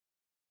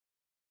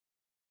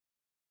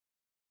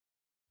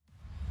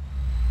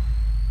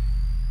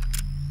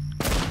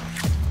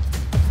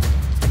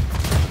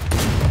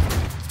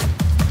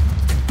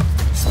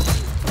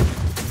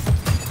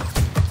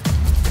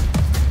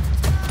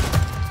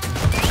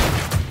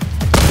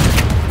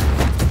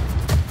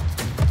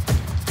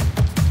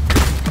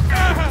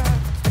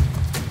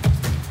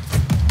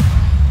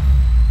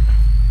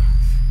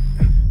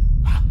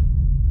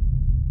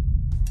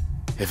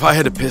If I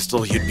had a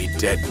pistol, you'd be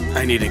dead.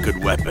 I need a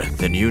good weapon.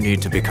 Then you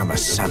need to become a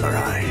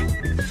samurai.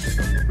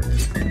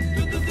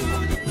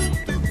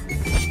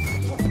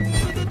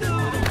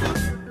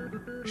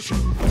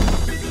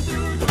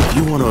 If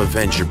you want to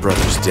avenge your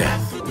brother's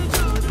death,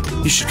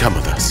 you should come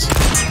with us.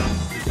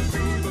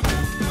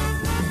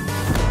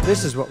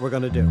 This is what we're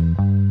gonna do.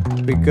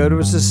 We go to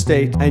his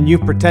estate, and you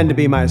pretend to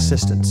be my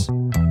assistants.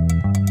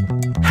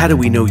 How do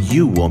we know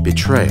you won't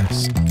betray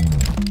us?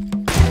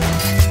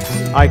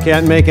 I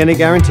can't make any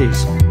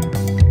guarantees.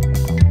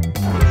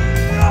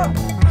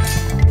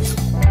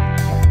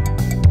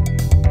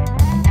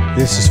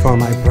 This is for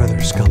my brother,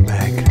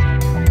 scumbag.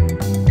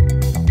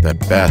 That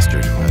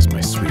bastard who has my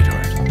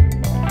sweetheart.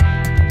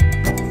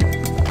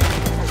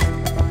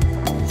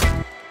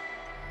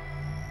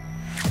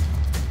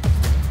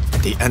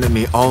 The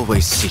enemy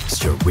always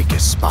seeks your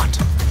weakest spot.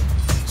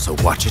 So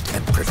watch it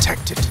and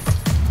protect it.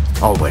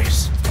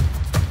 Always.